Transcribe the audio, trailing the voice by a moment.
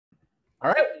All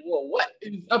right, well, what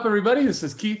is up, everybody? This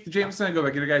is Keith Jameson. I go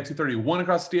back to the guy 231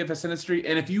 across the DFS industry.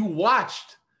 And if you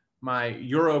watched my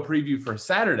Euro preview for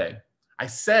Saturday, I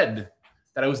said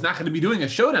that I was not going to be doing a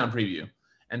showdown preview.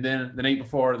 And then the night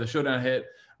before the showdown hit,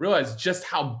 realized just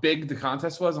how big the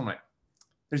contest was. I'm like,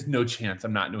 there's no chance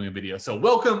I'm not doing a video. So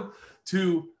welcome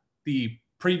to the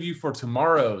preview for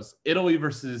tomorrow's Italy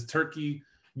versus Turkey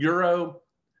Euro.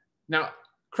 Now,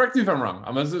 correct me if I'm wrong.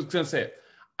 I'm just going to say it.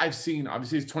 I've seen,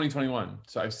 obviously it's 2021.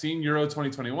 So I've seen Euro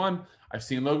 2021. I've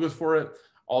seen logos for it.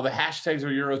 All the hashtags are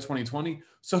Euro 2020.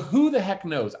 So who the heck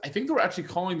knows? I think they're actually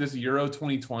calling this Euro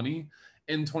 2020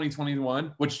 in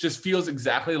 2021, which just feels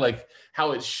exactly like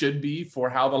how it should be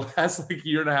for how the last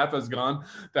year and a half has gone,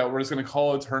 that we're just going to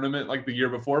call a tournament like the year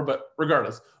before. But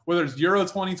regardless, whether it's Euro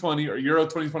 2020 or Euro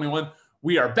 2021,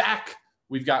 we are back.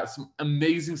 We've got some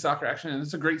amazing soccer action, and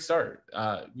it's a great start.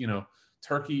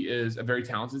 Turkey is a very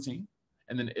talented team.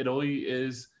 And then Italy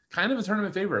is kind of a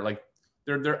tournament favorite. Like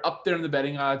they're up there in the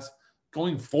betting odds.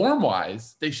 Going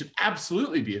form-wise, they should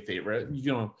absolutely be a favorite.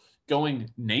 Going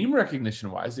name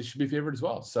recognition-wise, they should be a favorite as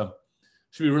well. So it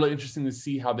should be really interesting to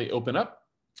see how they open up.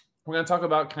 We're going to talk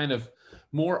about kind of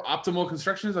more optimal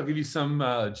constructions. I'll give you some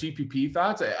GPP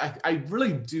thoughts. I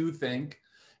really do think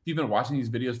if you've been watching these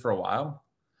videos for a while,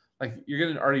 like you're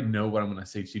going to already know what I'm going to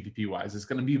say GPP-wise. It's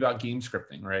going to be about game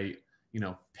scripting, right?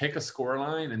 Pick a score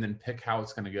line and then pick how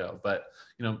it's going to go. But,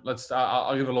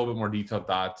 I'll give a little bit more detailed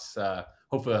thoughts.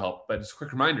 Hopefully it'll help. But just a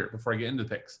quick reminder before I get into the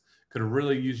picks, could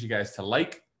really use you guys to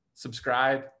like,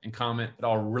 subscribe, and comment. It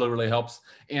all really, really helps.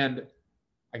 And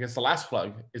I guess the last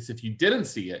plug is if you didn't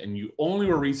see it and you only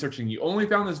were researching, you only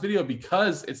found this video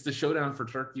because it's the showdown for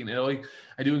Turkey and Italy,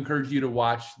 I do encourage you to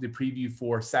watch the preview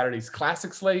for Saturday's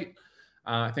classic slate.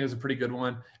 I think it was a pretty good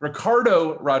one.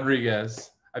 Ricardo Rodriguez,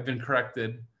 I've been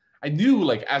corrected. I knew,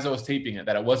 as I was taping it,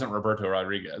 that it wasn't Roberto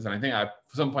Rodriguez. And I think at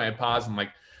some point I paused and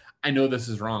I know this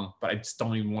is wrong, but I just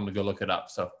don't even want to go look it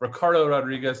up. So Ricardo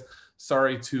Rodriguez,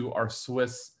 sorry to our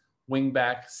Swiss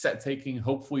wingback, set taking,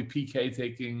 hopefully PK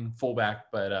taking fullback,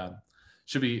 but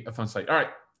should be a fun slate. All right,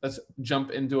 let's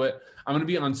jump into it. I'm going to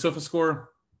be on SofaScore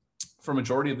for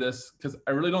majority of this because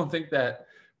I really don't think that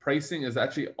pricing is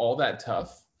actually all that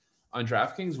tough on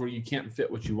Draftkings where you can't fit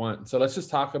what you want. So let's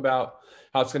just talk about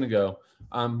how it's going to go.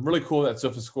 Really cool that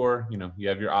SofaScore, you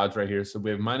have your odds right here. So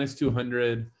we have minus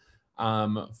 200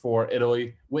 for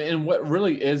Italy. And what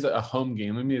really is a home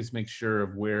game, let me just make sure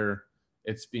of where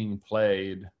it's being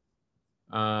played.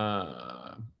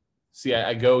 See,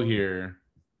 I go here.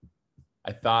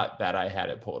 I thought that I had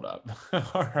it pulled up.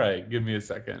 All right, give me a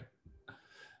second.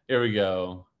 Here we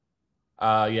go.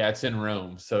 Yeah, it's in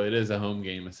Rome. So it is a home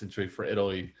game essentially for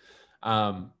Italy.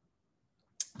 But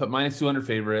minus 200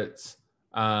 favorites.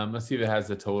 Let's see if it has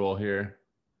the total here.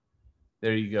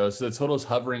 There you go. So the total is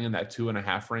hovering in that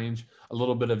 2.5 range. A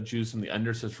little bit of juice on the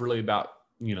under. So it's really about,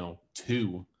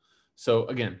 2. So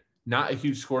again, not a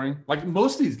huge scoring. Like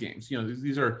most of these games,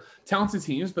 these are talented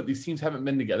teams, but these teams haven't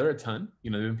been together a ton.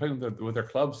 They've been playing with their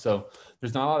clubs. So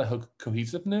there's not a lot of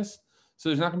cohesiveness. So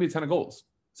there's not going to be a ton of goals.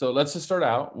 So let's just start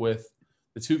out with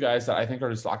the two guys that I think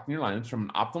are just locked in your lineups from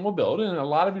an optimal build. And a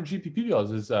lot of your GPP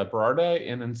builds is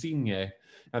Berardi and Insigne.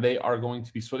 Now they are going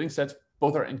to be splitting sets.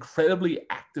 Both are incredibly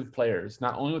active players,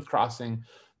 not only with crossing,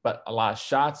 but a lot of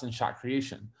shots and shot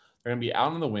creation. They're going to be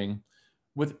out on the wing.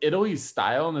 With Italy's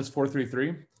style in this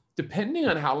 4-3-3, depending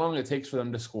on how long it takes for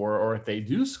them to score or if they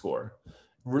do score,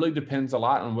 really depends a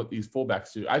lot on what these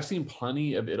fullbacks do. I've seen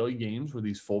plenty of Italy games where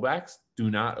these fullbacks do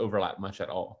not overlap much at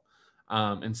all.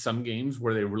 In some games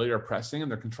where they really are pressing and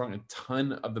they're controlling a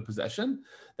ton of the possession,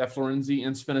 that Florenzi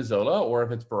and Spinazzola, or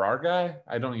if it's Berardi,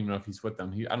 I don't even know if he's with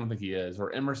them. I don't think he is,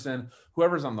 or Emerson,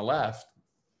 whoever's on the left,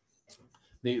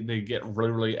 they get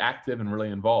really, really active and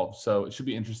really involved. So it should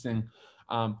be interesting.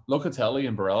 Locatelli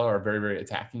and Barella are very, very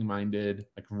attacking minded,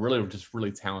 really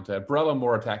talented. Barella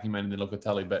more attacking minded than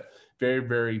Locatelli, but very,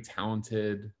 very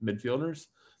talented midfielders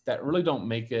that really don't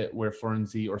make it where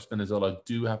Florenzi or Spinazzola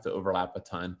do have to overlap a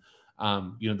ton.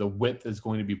 The width is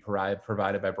going to be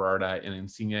provided by Berardi and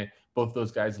Insigne. Both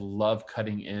those guys love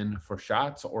cutting in for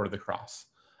shots or the cross.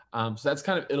 So that's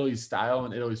kind of Italy's style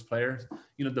and Italy's players.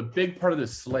 The big part of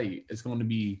this slate is going to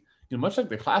be, much like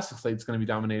the classic slate, it's going to be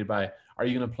dominated by, are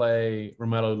you going to play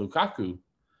Romelu Lukaku?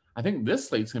 I think this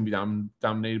slate's going to be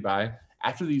dominated by,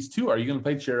 after these two, are you going to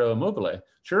play Ciro Immobile?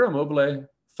 Ciro Immobile,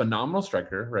 phenomenal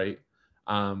striker, right?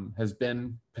 Has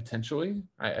been potentially,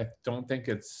 I don't think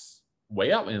it's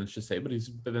way outlandish to say, but he's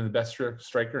been the best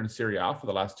striker in Serie A for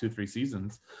the last 2-3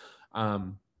 seasons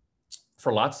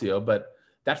for Lazio. But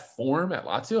that form at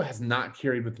Lazio has not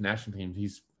carried with the national team.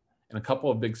 He's in a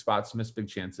couple of big spots, missed big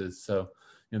chances. So,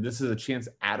 this is a chance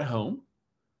at home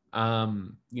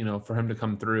you know, for him to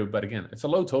come through. But again, it's a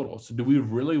low total. So do we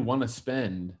really want to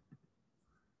spend,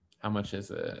 how much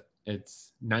is it?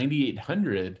 It's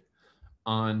 9,800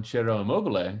 on Ciro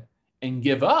Immobile and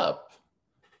give up,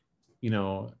 you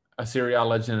know, a Serie A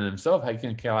legend in himself,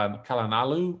 Hakan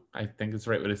Calhanoglu. I think it's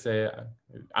the right way to say it.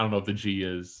 I don't know if the G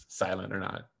is silent or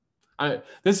not.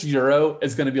 This Euro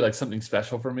is going to be like something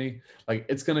special for me. Like,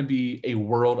 it's going to be a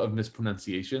world of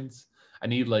mispronunciations. I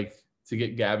need like to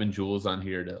get Gab and Jules on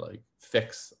here to like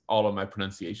fix all of my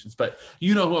pronunciations. But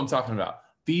you know who I'm talking about.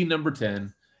 The number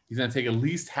 10. He's going to take at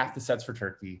least half the sets for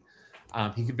Turkey.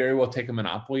 He could very well take a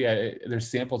monopoly.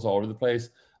 There's samples all over the place.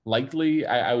 Likely,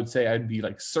 I would say I'd be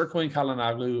like circling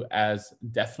Calhanoglu as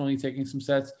definitely taking some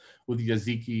sets, with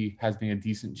Yaziki has been a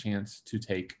decent chance to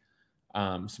take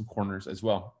some corners as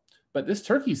well. But this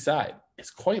Turkey side is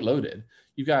quite loaded.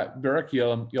 You've got Burak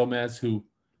Yilmaz, who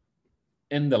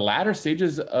in the latter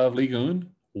stages of Ligue 1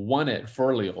 won it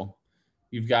for Lille.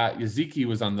 You've got Yaziki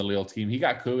was on the Lille team. He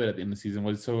got COVID at the end of the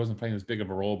season, so he wasn't playing as big of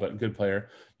a role, but a good player.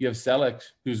 You have Selec,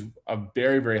 who's a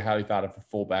very, very highly thought of for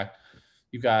fullback.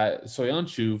 You've got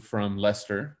Soyuncu from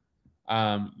Leicester.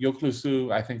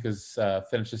 Yoklusu, I think, has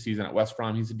finished the season at West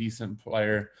Brom. He's a decent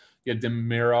player. You have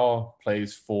Demiral,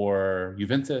 plays for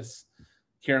Juventus.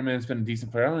 Kierman's been a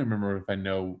decent player. I don't remember if I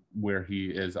know where he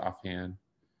is offhand.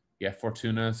 Yeah,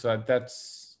 Fortuna. So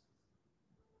that's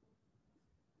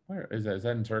 – where is that? Is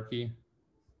that in Turkey?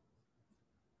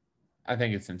 I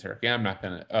think it's in Turkey. I'm not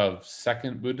going to – of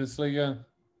second Bundesliga.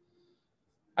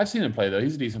 I've seen him play, though.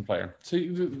 He's a decent player. So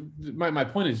my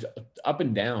point is, up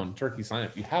and down Turkey's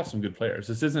lineup, you have some good players.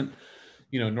 This isn't,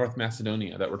 you know, North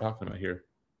Macedonia that we're talking about here.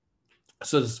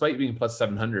 So despite being plus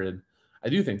 700, I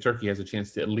do think Turkey has a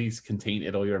chance to at least contain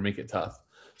Italy or make it tough.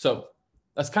 So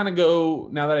let's kind of go,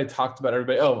 now that I talked about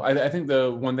everybody. Oh, I think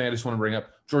the one thing I just want to bring up,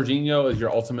 Jorginho is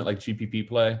your ultimate like GPP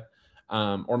play.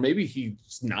 Or maybe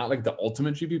he's not like the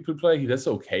ultimate GPP play. He does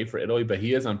okay for Italy, but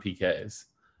he is on PKs.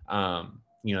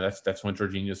 You know, that's one of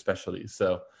Jorginho's specialties.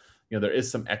 So, you know, there is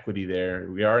some equity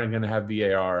there. We are going to have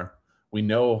VAR. We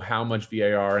know how much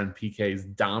VAR and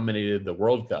PKs dominated the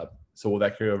World Cup. So will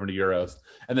that carry over to Euros?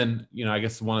 And then, you know, I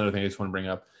guess one other thing I just want to bring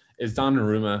up is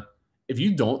Donnarumma. If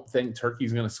you don't think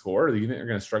Turkey's going to score, or you think they're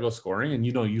going to struggle scoring, and,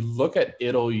 you know, you look at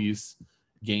Italy's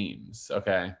games,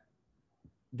 okay,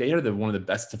 they are one of the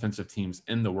best defensive teams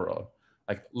in the world.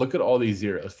 Like, look at all these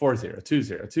zeros: 4-0,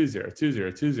 2-0, 2-0,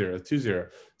 2-0, 2-0, 2-0,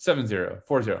 7-0,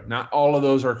 4-0. Not all of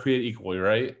those are created equally,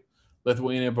 right?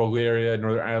 Lithuania, Bulgaria,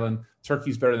 Northern Ireland.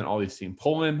 Turkey's better than all these teams.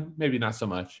 Poland, maybe not so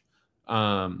much.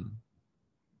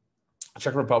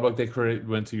 Czech Republic, they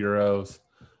went to Euros.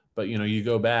 But, you know, you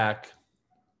go back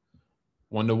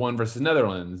 1-1 versus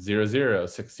Netherlands, 0-0,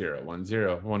 6-0,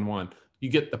 1-0, 1-1. You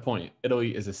get the point.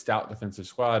 Italy is a stout defensive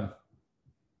squad.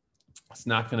 It's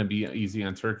not going to be easy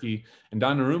on Turkey. And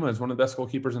Donnarumma is one of the best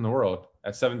goalkeepers in the world.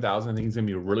 At 7,000, I think he's going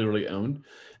to be really, really owned. And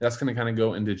that's going to kind of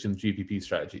go into GPP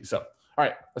strategy. So, all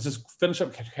right, let's just finish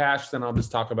up cash. Then I'll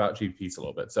just talk about GPPs a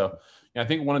little bit. So, I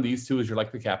think one of these two is you're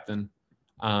like the captain.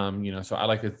 You know, so I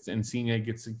like it. Insigne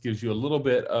gives you a little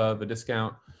bit of a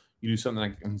discount. You do something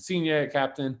like Insigne at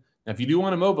captain. Now, if you do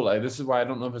want Immobile, this is why I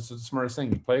don't know if it's the smartest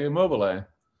thing. You play Immobile.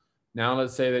 Now,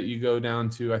 let's say that you go down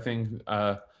to, I think,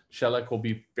 Selec will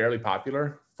be fairly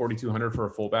popular. 4,200 for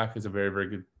a fullback is a very,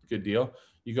 very good deal.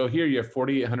 You go here, you have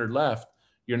 4,800 left.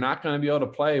 You're not going to be able to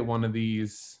play one of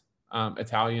these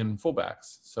Italian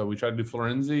fullbacks. So we tried to do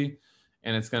Florenzi,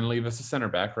 and it's going to leave us a center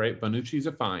back, right? Bonucci's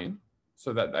a fine.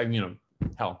 So that, you know,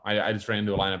 hell, I just ran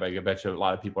into a lineup I bet you a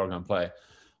lot of people are going to play.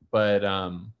 But,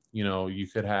 you know, you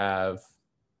could have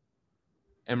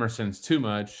Emerson's too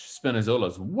much.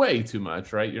 Spinazzola's way too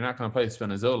much, right? You're not going to play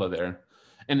Spinazzola there.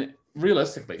 And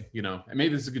realistically, you know, and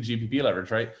maybe this is a good GPP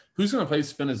leverage, right? Who's going to play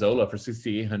Spinazzola for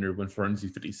 6,800 when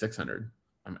Florenzi's 5,600?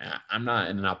 I'm not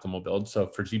in an optimal build. So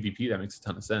for GPP, that makes a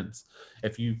ton of sense.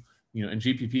 If you know, in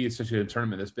GPP, especially a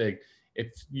tournament this big, if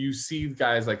you see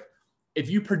guys like, if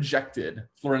you projected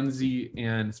Florenzi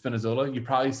and Spinazzola, you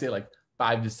probably say like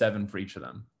 5 to 7 for each of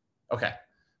them. Okay.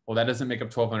 Well, that doesn't make up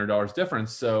 $1,200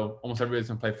 difference. So almost everybody's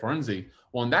going to play Florenzi.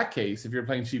 Well, in that case, if you're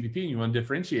playing GPP and you want to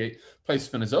differentiate, play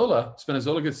Spinazzola.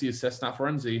 Spinazzola gets the assist, not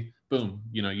Florenzi. Boom.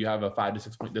 You know, you have a 5 to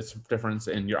 6 point difference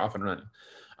and you're off and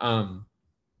running.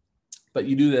 But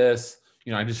you do this,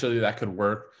 you know, I just showed you that could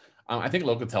work. I think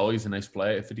Locatelli is a nice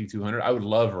play at 5,200. I would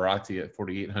love Verratti at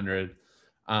 4,800.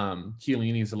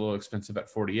 Chiellini is a little expensive at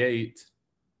 48.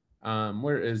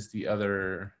 Where is the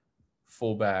other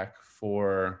fullback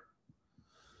for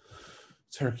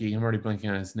Turkey? I'm already blanking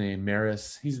on his name.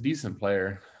 Maris. He's a decent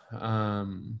player. Let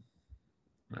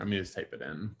me just type it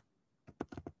in.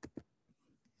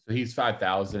 So he's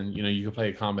 5,000. You know, you could play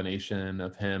a combination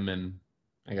of him and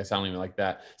I guess I don't even like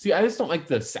that. See, I just don't like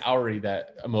the salary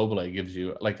that Immobile gives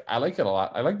you. Like, I like it a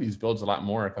lot. I like these builds a lot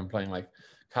more if I'm playing like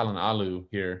Kalin Alu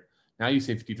here. Now you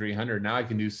say 5,300. Now I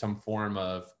can do some form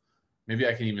of, maybe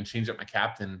I can even change up my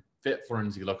captain, fit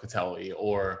Florenzi Locatelli,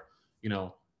 or, you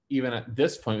know, even at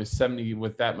this point with 70,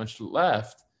 with that much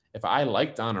left, if I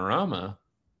like Donnarumma,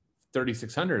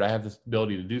 3,600, I have this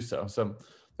ability to do so. So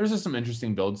there's just some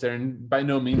interesting builds there. And by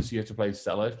no means do you have to play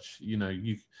Selic. You know,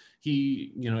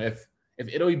 if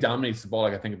Italy dominates the ball,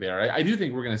 like I think they are, I do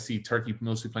think we're going to see Turkey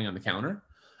mostly playing on the counter,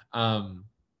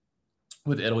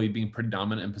 with Italy being pretty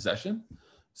dominant in possession.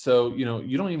 So, you know,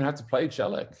 you don't even have to play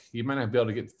Celik. You might not be able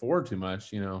to get forward too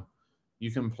much. You know,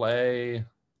 you can play,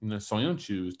 you know,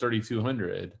 Soyuncu,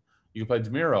 3,200. You can play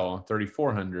Demiral,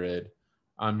 3,400.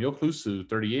 Yoklusu,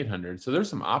 3,800. So there's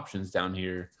some options down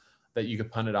here that you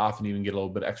could punt it off and even get a little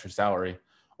bit extra salary.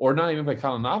 Or not even play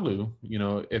Kalinoglu. You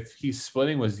know, if he's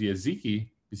splitting with Yaziki,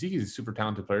 Yaziki's a super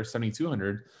talented player,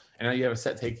 7,200. And now you have a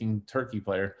set-taking Turkey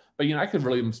player. But, you know, I could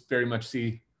really very much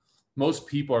see most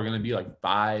people are going to be like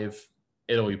 5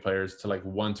 Italy players to like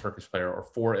 1 Turkish player, or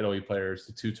 4 Italy players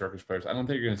to 2 Turkish players. I don't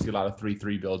think you're going to see a lot of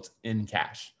 3-3 builds in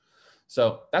cash.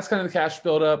 So that's kind of the cash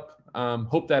buildup.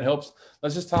 Hope that helps.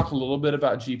 Let's just talk a little bit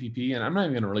about GPP, and I'm not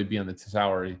even going to really be on the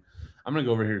salary. I'm going to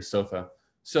go over here to Sofa.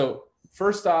 So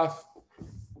first off,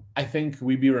 I think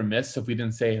we'd be remiss if we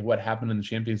didn't say what happened in the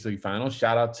Champions League final.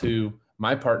 Shout out to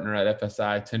my partner at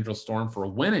FSI, Tendril Storm, for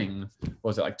winning, what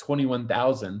was it, like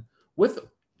 21,000 with,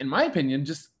 in my opinion,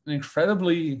 just an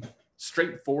incredibly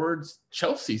straightforward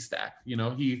Chelsea stack. You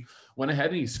know, he went ahead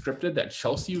and he scripted that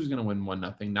Chelsea was going to win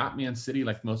 1-0, not Man City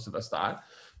like most of us thought.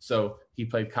 So he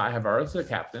played Kai Havertz as a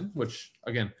captain, which,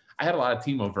 again, I had a lot of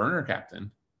Timo Werner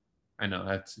captain. I know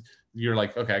that's, you're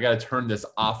like, okay, I got to turn this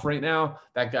off right now.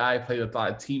 That guy played a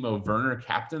lot of Timo Werner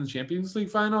captain in the Champions League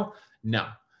final. No,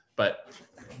 but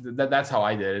that's how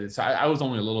I did it. So I was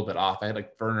only a little bit off. I had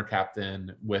like Werner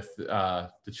captain with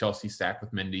the Chelsea stack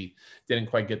with Mendy. Didn't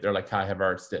quite get there like Kai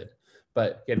Havertz did.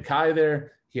 But he had Kai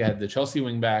there. He had the Chelsea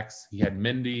wingbacks. He had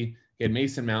Mendy. He had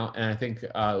Mason Mount. And I think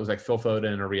it was like Phil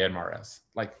Foden or Riyad Mahrez.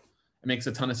 Like, it makes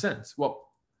a ton of sense. Well,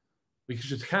 we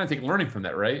should kind of take learning from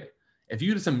that, right? If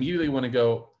you just immediately want to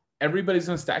go, everybody's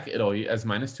going to stack Italy as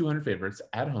 -200 favorites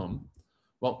at home.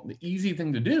 Well, the easy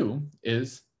thing to do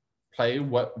is play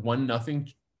what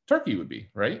 1-0 Turkey would be,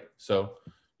 right? So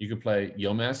you could play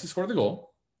Yilmaz to score the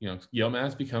goal. You know,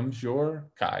 Yilmaz becomes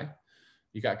your Kai.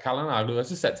 You got Kalinoglu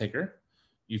as a set taker.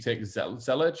 You take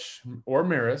Zelic or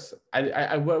Maris.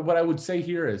 What I would say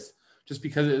here is, just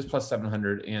because it is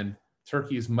 +700 and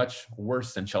Turkey is much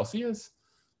worse than Chelsea is,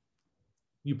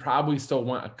 you probably still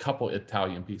want a couple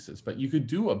Italian pieces, but you could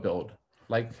do a build.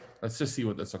 Like, let's just see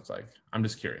what this looks like. I'm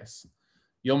just curious.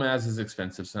 Yilmaz is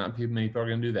expensive, so not many people are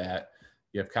going to do that.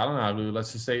 You have Kalinoglu.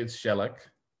 Let's just say it's Celik.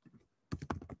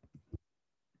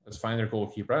 Let's find their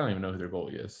goalkeeper. I don't even know who their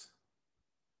goalie is.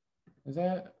 Is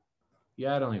that?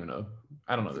 Yeah, I don't even know.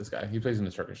 I don't know this guy. He plays in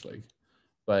the Turkish league.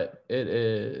 But it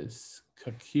is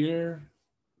Kakir.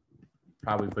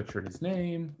 Probably butchered his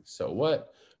name. So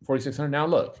what? 4,600. Now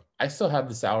look, I still have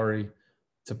the salary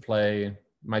to play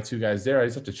my 2 guys there. I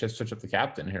just have to switch up the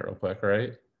captain here real quick,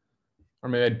 right? Or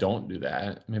maybe I don't do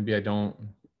that. Maybe I don't.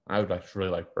 I would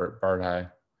really like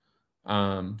Bardai.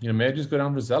 You know, maybe I just go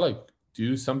down for Zelic,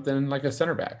 do something like a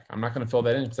center back. I'm not going to fill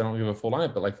that in because I don't give a full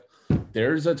lineup, but like,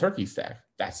 there's a Turkey stack.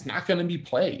 That's not going to be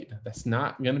played. That's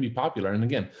not going to be popular. And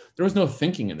again, there was no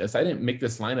thinking in this. I didn't make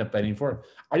this lineup betting for it.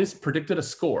 I just predicted a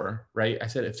score, right? I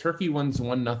said, if Turkey wins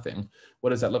 1-0, what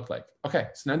does that look like? Okay,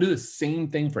 so now do the same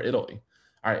thing for Italy.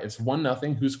 All right, it's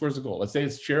 1-0. Who scores a goal? Let's say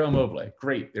it's Ciro Immobile.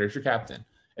 Great, there's your captain.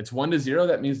 It's 1-0.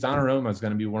 That means Donnarumma is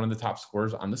going to be one of the top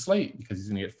scorers on the slate because he's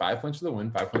going to get 5 points for the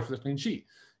win, 5 points for the clean sheet.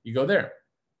 You go there.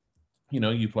 You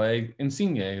know, you play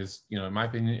Insigne is, you know, in my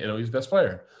opinion, Italy's best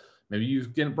player. Maybe you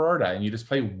get Bardai and you just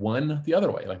play one the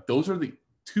other way. Like, those are the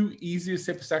 2 easiest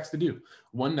type of stacks to do.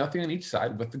 1-0 on each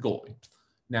side with the goalie.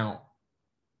 Now,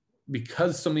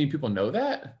 because so many people know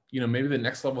that, you know, maybe the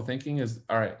next level thinking is,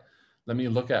 all right, let me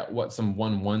look at what some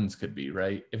 1-1s could be,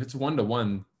 right? If it's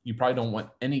 1-1, you probably don't want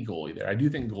any goalie there. I do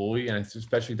think goalie, and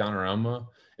especially Donnarumma,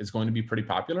 is going to be pretty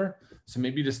popular. So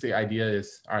maybe just the idea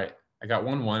is, all right, I got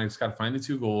 1-1. I just got to find the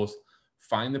 2 goals,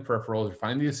 find the peripherals, or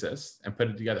find the assists, and put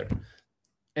it together.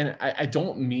 And I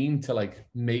don't mean to like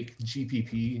make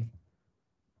GPP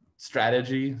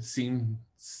strategy seem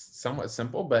somewhat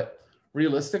simple, but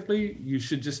realistically, you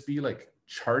should just be like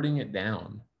charting it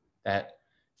down that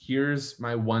here's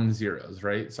my 1-0s,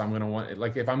 right? So I'm going to want,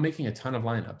 like, if I'm making a ton of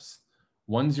lineups,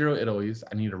 1-0 Italy's,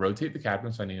 I need to rotate the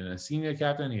captain. So I need an Insigne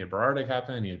captain, I need a Berardi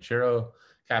captain, I need a Ciro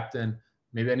captain.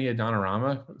 Maybe I need a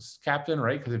Donnarumma captain,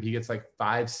 right? Because if he gets like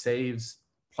 5 saves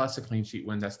plus a clean sheet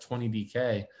win, that's 20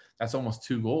 DK. That's almost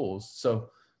 2 goals. So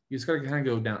you just got to kind of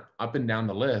go down, up and down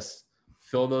the list,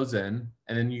 fill those in,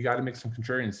 and then you got to make some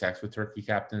contrarian stacks with turkey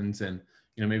captains, and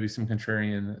maybe some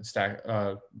contrarian stack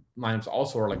lineups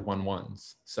also are like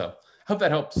 1-1s. So hope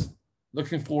that helps.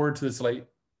 Looking forward to this slate.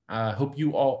 Hope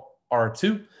you all are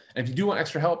too. And if you do want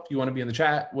extra help, you want to be in the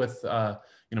chat with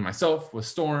myself, with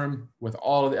Storm, with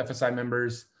all of the FSI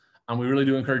members, we really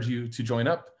do encourage you to join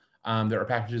up. There are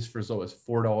packages for as low as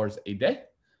 $4 a day,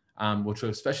 which will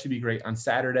especially be great on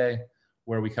Saturday,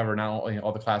 where we cover not only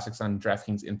all the classics on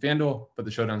DraftKings and FanDuel, but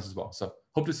the showdowns as well. So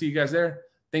hope to see you guys there.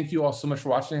 Thank you all so much for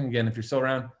watching. Again, if you're still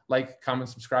around, like, comment,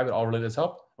 subscribe. It all really does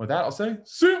help. With that, I'll say,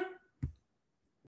 see you.